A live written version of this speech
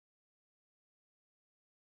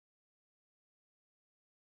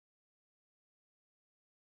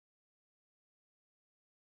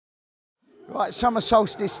Right, Summer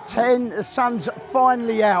Solstice 10, the sun's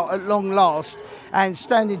finally out at long last, and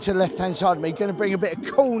standing to the left-hand side of me, going to bring a bit of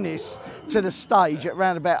coolness to the stage at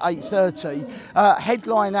around about 8:30.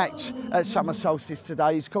 Headline act at Summer Solstice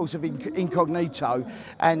today is Bluey of Incognito,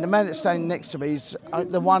 and the man that's standing next to me is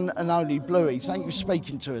the one and only Bluey. Thank you for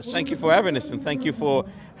speaking to us. Thank you for having us, and thank you for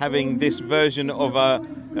having this version of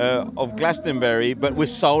Glastonbury, but with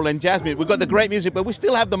soul and jazz music. We've got the great music, but we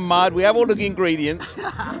still have the mud. We have all the ingredients,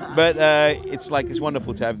 but it's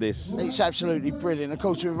wonderful to have this. It's absolutely brilliant. Of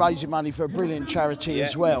course, we're raising money for a brilliant charity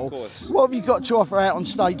as well. Of course. What have you got to offer out on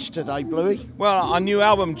stage today, Bluey? Well, our new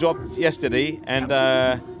album dropped yesterday, and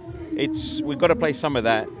we've got to play some of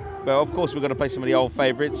that. But of course, we've got to play some of the old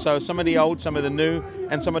favourites. So some of the old, some of the new,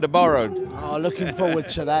 and some of the borrowed. Oh, looking forward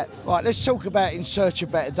to that. Right, let's talk about In Search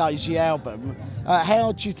of Better Days, the album.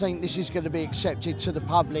 How do you think this is going to be accepted to the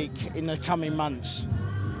public in the coming months?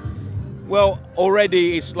 Well,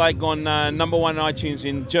 already it's like on #1 iTunes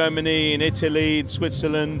in Germany, in Italy, in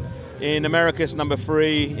Switzerland. In America, it's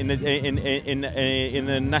 #3 in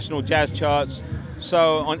the national jazz charts.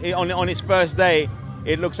 So on its first day,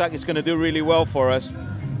 it looks like it's going to do really well for us.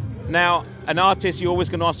 Now, an artist, you're always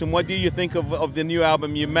going to ask them, what do you think of the new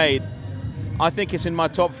album you made? I think it's in my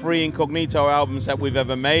top 3 Incognito albums that we've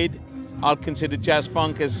ever made. I'll consider Jazz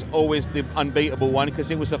Funk as always the unbeatable one because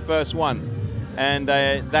it was the first one. And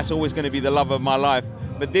that's always going to be the love of my life.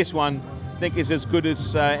 But this one, I think, is as good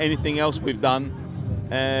as anything else we've done.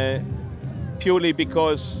 Purely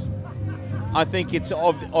because I think it's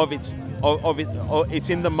it's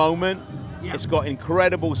in the moment. Yeah. It's got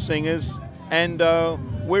incredible singers, and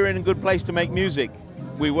we're in a good place to make music.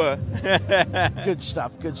 We were. Good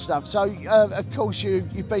stuff, good stuff. So, of course,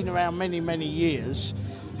 you've been around many years.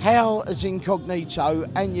 How has Incognito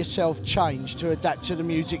and yourself changed to adapt to the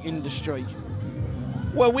music industry?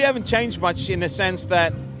 Well, we haven't changed much in the sense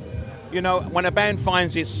that, you know, when a band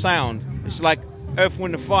finds its sound, it's like Earth,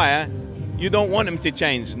 Wind and Fire. You don't want them to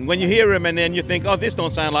change. And when you hear them and then you think, oh, this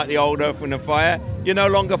don't sound like the old Earth, Wind and Fire, you no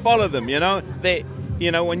longer follow them, you know?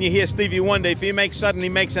 When you hear Stevie Wonder, if he suddenly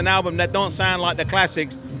makes an album that don't sound like the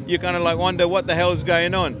classics, you kind of like wonder what the hell is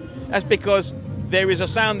going on. That's because there is a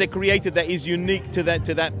sound they created that is unique to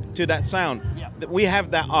that sound. Yeah. We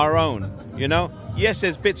have that our own, you know? Yes,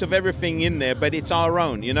 there's bits of everything in there, but it's our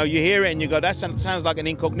own. You know, you hear it and you go, that sounds like an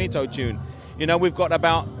Incognito tune. You know, we've got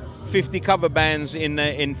about 50 cover bands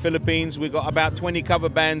in Philippines. We've got about 20 cover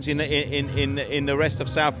bands in the rest of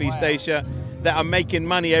Southeast Asia that are making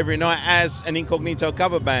money every night as an Incognito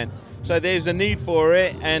cover band. So there's a need for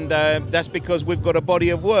it, and that's because we've got a body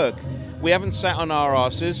of work. We haven't sat on our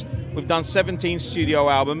asses. We've done 17 studio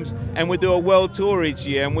albums, and we do a world tour each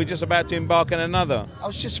year, and we're just about to embark on another. I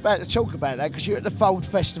was just about to talk about that, because you're at the Fold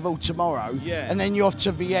Festival tomorrow, and then you're off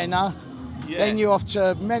to Vienna, then you're off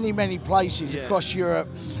to many places across Europe.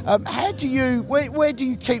 Where do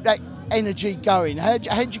you keep that energy going? How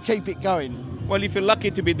do you keep it going? Well, if you're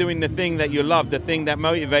lucky to be doing the thing that you love, the thing that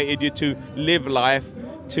motivated you to live life,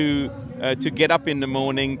 to get up in the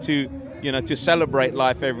morning, to celebrate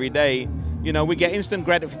life every day. You know, we get instant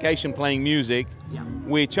gratification playing music. Yeah.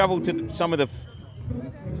 We travel to some of the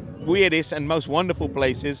weirdest and most wonderful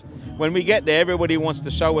places. When we get there, everybody wants to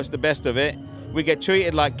show us the best of it. We get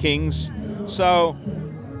treated like kings. So,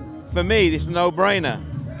 for me, it's a no-brainer.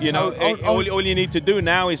 You know, all you need to do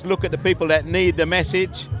now is look at the people that need the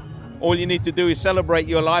message. All you need to do is celebrate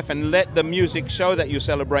your life and let the music show that you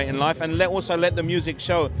celebrate in life, and also let the music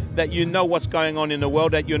show that you know what's going on in the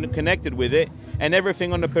world, that you're connected with it, and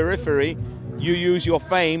everything on the periphery, you use your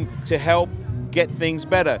fame to help get things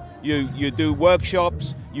better. You do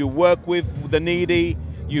workshops, you work with the needy,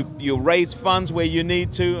 you raise funds where you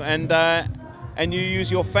need to, and you use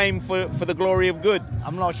your fame for the glory of good.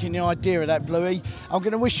 I'm liking the idea of that, Bluey. I'm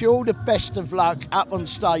going to wish you all the best of luck up on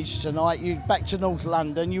stage tonight. You're back to North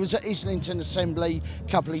London. You was at Islington Assembly a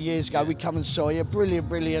couple of years ago. We come and saw you.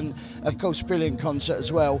 Brilliant, of course, brilliant concert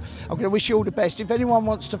as well. I'm going to wish you all the best. If anyone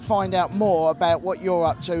wants to find out more about what you're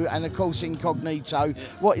up to and, of course, Incognito,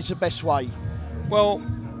 what is the best way? Well,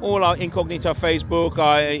 all our Incognito Facebook,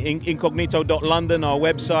 our incognito.london, our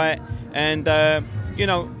website, and, you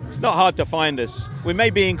know, it's not hard to find us. We may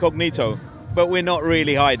be incognito, but we're not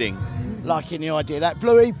really hiding. Liking the idea of that.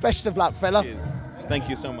 Bluey, best of luck, fella. Cheers. Thank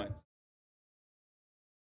you so much.